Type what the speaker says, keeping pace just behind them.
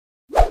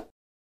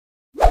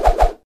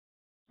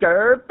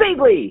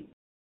Girbeagly!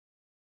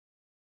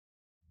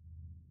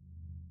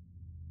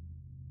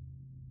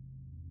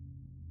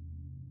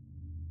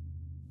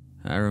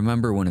 I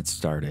remember when it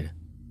started.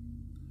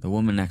 The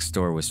woman next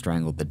door was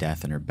strangled to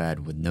death in her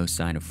bed with no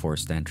sign of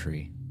forced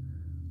entry.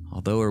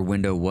 Although her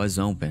window was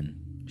open,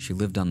 she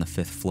lived on the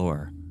 5th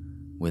floor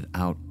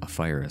without a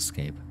fire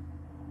escape.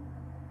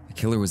 The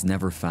killer was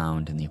never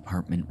found and the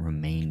apartment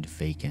remained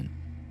vacant.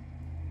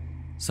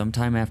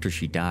 Sometime after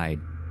she died,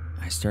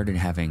 I started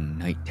having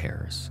night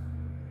terrors.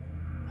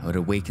 I would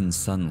awaken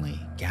suddenly,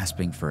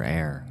 gasping for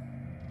air.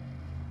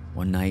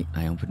 One night,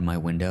 I opened my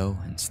window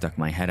and stuck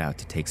my head out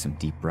to take some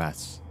deep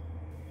breaths.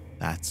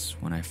 That's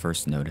when I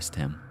first noticed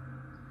him.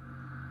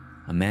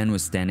 A man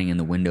was standing in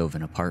the window of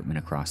an apartment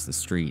across the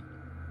street.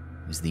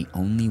 He was the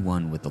only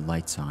one with the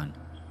lights on,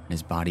 and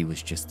his body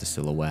was just a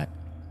silhouette.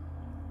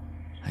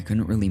 I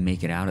couldn't really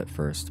make it out at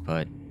first,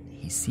 but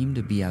he seemed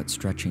to be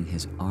outstretching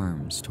his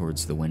arms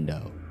towards the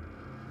window.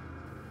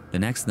 The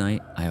next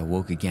night, I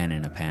awoke again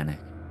in a panic.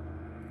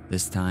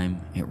 This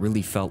time, it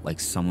really felt like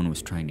someone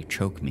was trying to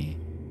choke me,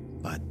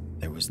 but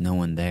there was no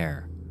one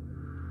there.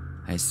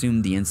 I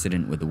assumed the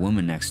incident with the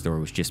woman next door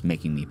was just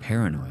making me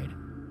paranoid.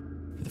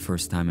 For the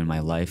first time in my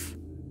life,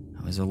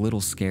 I was a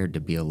little scared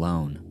to be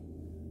alone.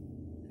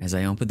 As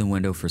I opened the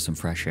window for some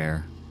fresh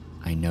air,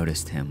 I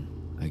noticed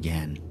him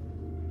again.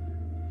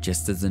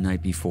 Just as the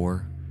night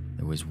before,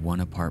 there was one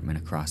apartment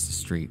across the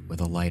street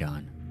with a light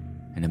on,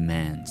 and a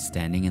man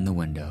standing in the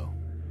window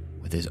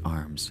with his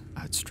arms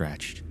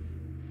outstretched.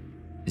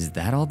 Is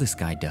that all this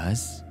guy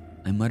does?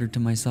 I muttered to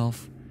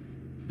myself.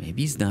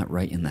 Maybe he's not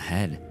right in the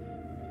head.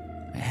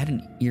 I had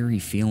an eerie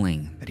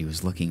feeling that he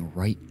was looking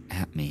right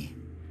at me,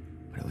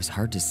 but it was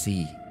hard to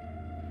see.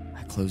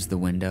 I closed the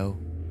window,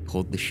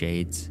 pulled the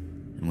shades,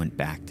 and went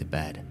back to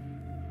bed.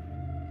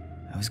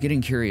 I was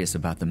getting curious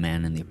about the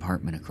man in the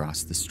apartment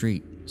across the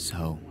street,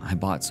 so I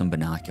bought some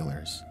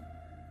binoculars.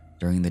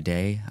 During the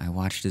day, I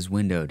watched his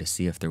window to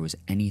see if there was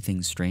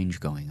anything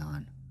strange going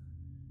on.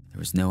 There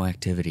was no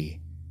activity,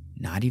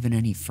 not even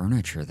any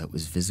furniture that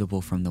was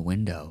visible from the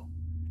window.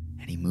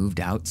 Had he moved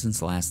out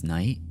since last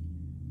night?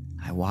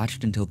 I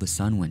watched until the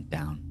sun went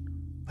down,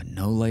 but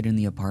no light in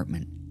the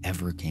apartment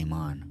ever came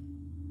on.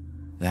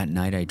 That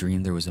night I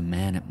dreamed there was a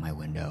man at my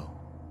window.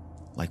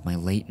 Like my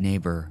late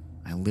neighbor,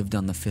 I lived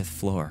on the 5th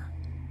floor,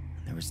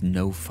 and there was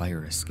no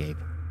fire escape.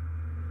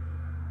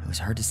 It was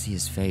hard to see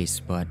his face,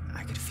 but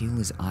I could feel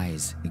his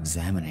eyes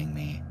examining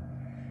me.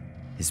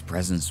 His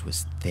presence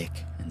was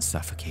thick and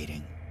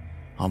suffocating,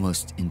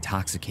 almost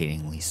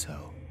intoxicatingly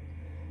so.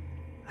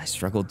 I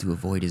struggled to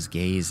avoid his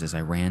gaze as I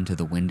ran to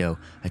the window,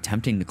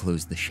 attempting to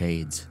close the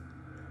shades.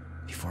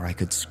 Before I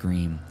could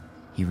scream,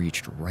 he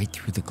reached right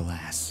through the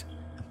glass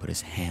and put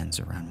his hands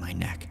around my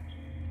neck.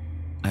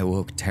 I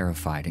woke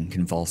terrified and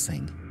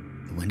convulsing.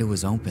 The window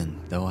was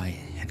open, though I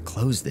had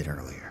closed it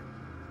earlier.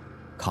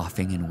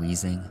 Coughing and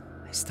wheezing,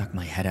 I stuck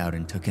my head out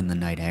and took in the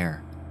night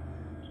air.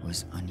 It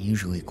was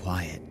unusually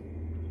quiet.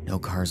 No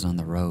cars on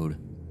the road.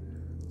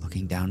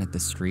 Looking down at the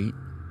street,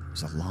 there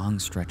was a long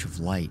stretch of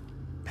light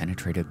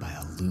penetrated by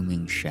a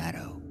looming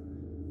shadow.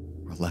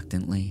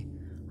 Reluctantly,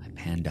 I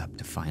panned up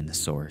to find the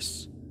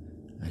source.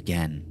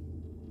 Again,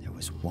 there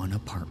was one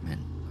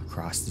apartment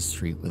across the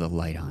street with a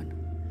light on,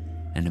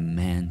 and a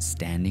man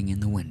standing in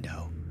the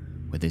window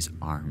with his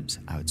arms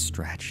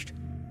outstretched.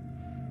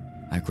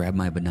 I grabbed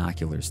my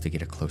binoculars to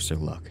get a closer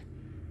look.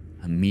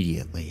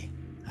 Immediately,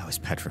 I was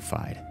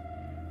petrified.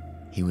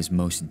 He was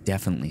most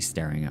definitely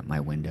staring at my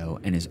window,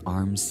 and his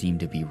arms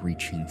seemed to be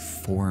reaching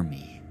for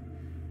me.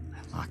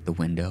 I locked the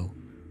window,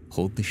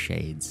 pulled the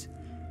shades,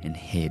 and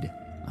hid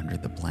under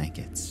the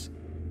blankets.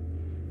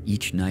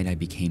 Each night I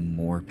became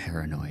more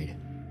paranoid.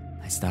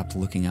 I stopped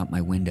looking out my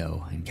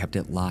window and kept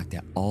it locked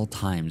at all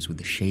times with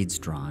the shades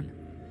drawn.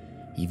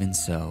 Even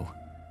so,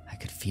 I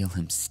could feel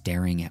him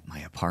staring at my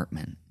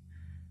apartment.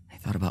 I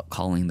thought about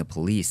calling the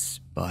police,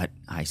 but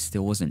I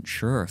still wasn't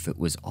sure if it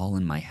was all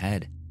in my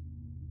head.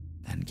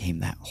 Then came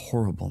that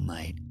horrible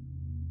night.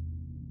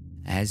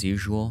 As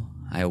usual,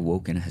 I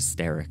awoke in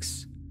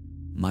hysterics.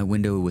 My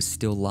window was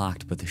still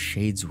locked, but the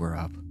shades were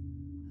up.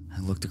 I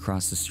looked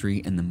across the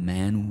street, and the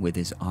man with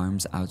his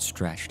arms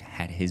outstretched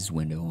had his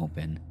window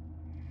open.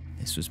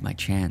 This was my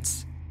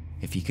chance.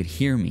 If he could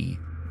hear me,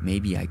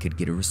 maybe I could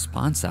get a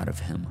response out of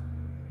him.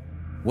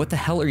 "What the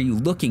hell are you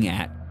looking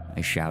at?"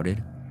 I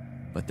shouted,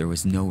 but there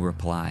was no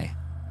reply.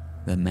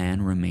 The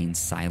man remained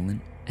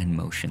silent and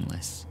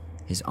motionless,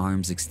 his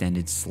arms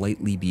extended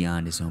slightly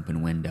beyond his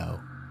open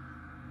window.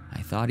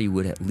 I thought he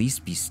would at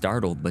least be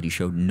startled, but he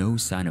showed no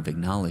sign of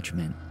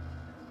acknowledgement.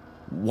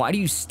 "Why do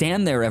you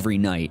stand there every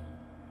night?"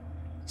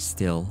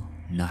 Still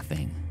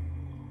nothing.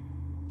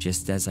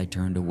 Just as I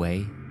turned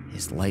away,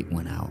 his light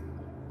went out.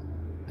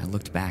 I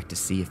looked back to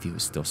see if he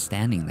was still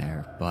standing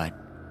there, but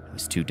it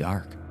was too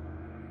dark.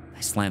 I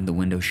slammed the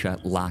window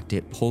shut, locked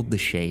it, pulled the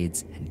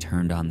shades, and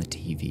turned on the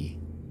TV.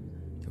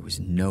 There was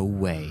no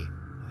way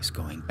I was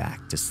going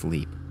back to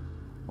sleep.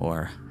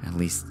 Or at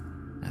least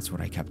that's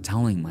what I kept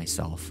telling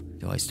myself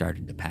till I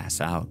started to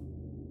pass out.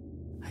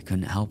 I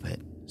couldn't help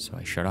it, so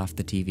I shut off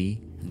the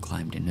TV and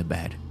climbed into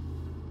bed.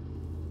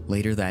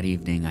 Later that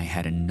evening, I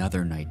had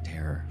another night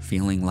terror,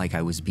 feeling like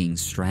I was being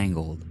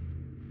strangled.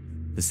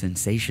 The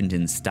sensation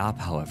didn't stop,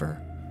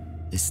 however.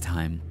 This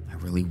time, I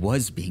really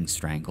was being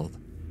strangled.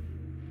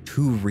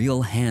 2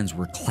 real hands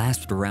were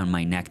clasped around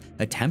my neck,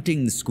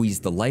 attempting to squeeze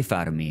the life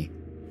out of me.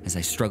 As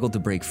I struggled to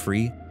break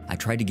free, I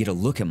tried to get a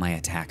look at my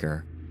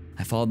attacker.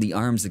 I followed the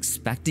arms,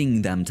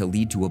 expecting them to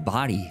lead to a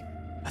body,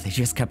 but they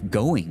just kept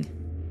going.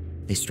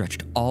 They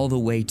stretched all the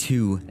way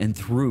to and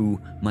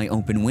through my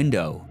open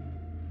window.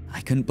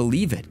 I couldn't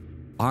believe it.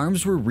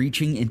 Arms were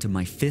reaching into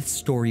my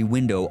 5th-story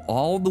window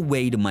all the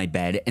way to my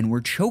bed and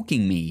were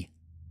choking me.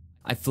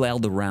 I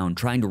flailed around,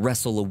 trying to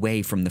wrestle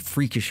away from the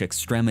freakish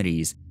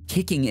extremities.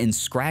 Kicking and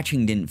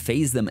scratching didn't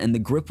faze them, and the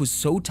grip was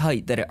so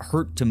tight that it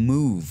hurt to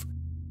move.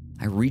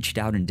 I reached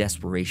out in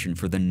desperation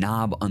for the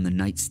knob on the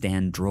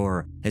nightstand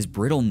drawer as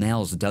brittle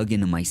nails dug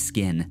into my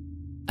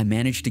skin. I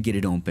managed to get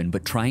it open,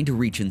 but trying to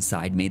reach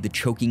inside made the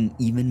choking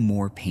even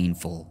more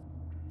painful.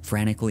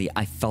 Frantically,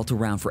 I felt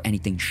around for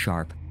anything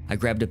sharp. I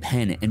grabbed a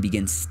pen and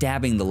began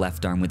stabbing the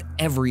left arm with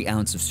every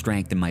ounce of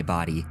strength in my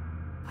body.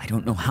 I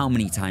don't know how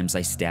many times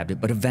I stabbed it,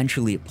 but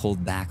eventually it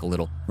pulled back a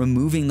little,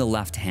 removing the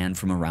left hand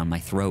from around my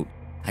throat.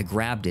 I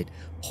grabbed it,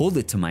 pulled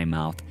it to my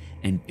mouth,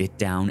 and bit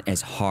down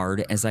as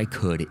hard as I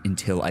could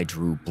until I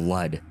drew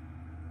blood.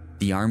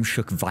 The arm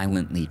shook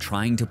violently,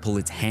 trying to pull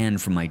its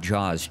hand from my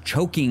jaws.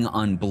 Choking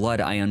on blood,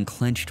 I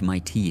unclenched my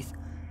teeth.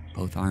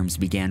 Both arms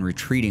began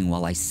retreating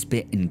while I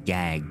spit and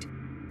gagged.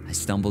 I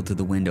stumbled to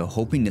the window,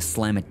 hoping to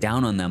slam it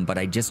down on them, but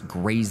I just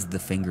grazed the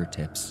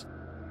fingertips.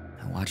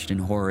 I watched in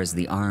horror as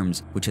the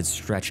arms, which had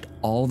stretched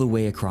all the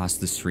way across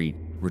the street,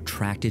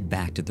 retracted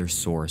back to their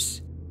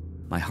source.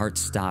 My heart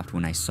stopped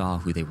when I saw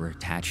who they were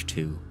attached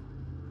to.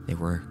 They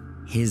were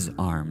his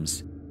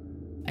arms.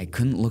 I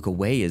couldn't look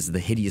away as the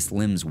hideous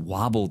limbs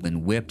wobbled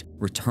and whipped,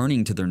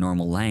 returning to their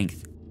normal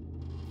length.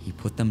 He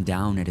put them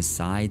down at his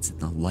sides and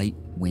the light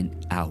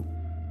went out.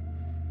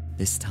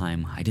 This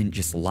time, I didn't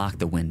just lock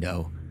the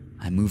window,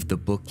 I moved the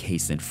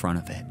bookcase in front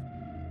of it.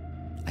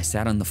 I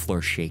sat on the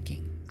floor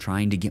shaking,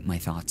 trying to get my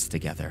thoughts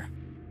together.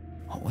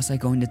 What was I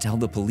going to tell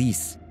the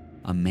police?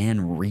 A man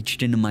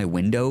reached into my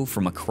window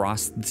from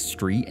across the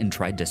street and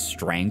tried to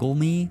strangle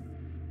me?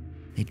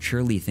 They'd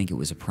surely think it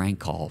was a prank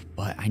call,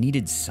 but I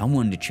needed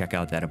someone to check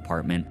out that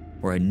apartment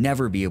or I'd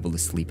never be able to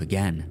sleep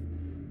again.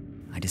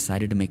 I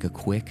decided to make a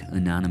quick,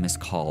 anonymous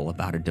call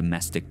about a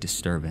domestic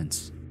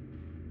disturbance.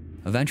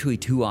 Eventually,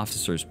 2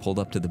 officers pulled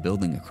up to the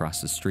building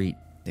across the street.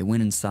 They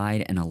went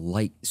inside and a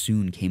light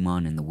soon came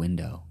on in the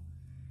window.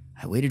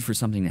 I waited for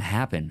something to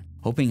happen,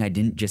 hoping I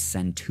didn't just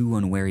send 2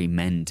 unwary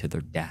men to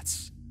their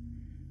deaths.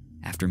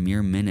 After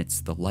mere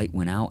minutes, the light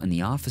went out and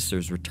the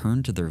officers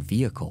returned to their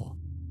vehicle.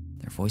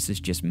 Their voices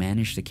just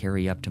managed to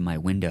carry up to my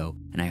window,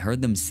 and I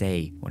heard them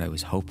say what I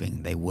was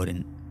hoping they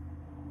wouldn't.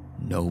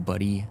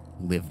 Nobody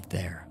lived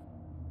there.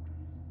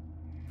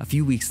 A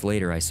few weeks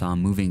later, I saw a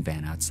moving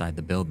van outside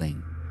the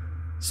building.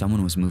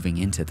 Someone was moving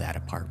into that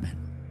apartment.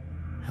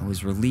 I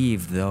was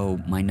relieved, though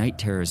my night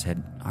terrors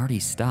had already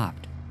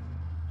stopped.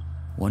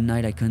 One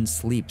night I couldn't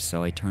sleep,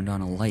 so I turned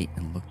on a light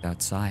and looked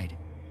outside.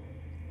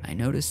 I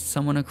noticed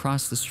someone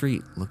across the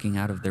street looking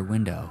out of their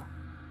window.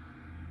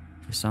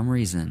 For some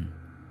reason,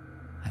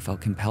 I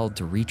felt compelled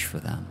to reach for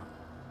them.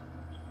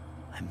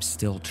 I'm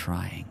still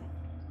trying.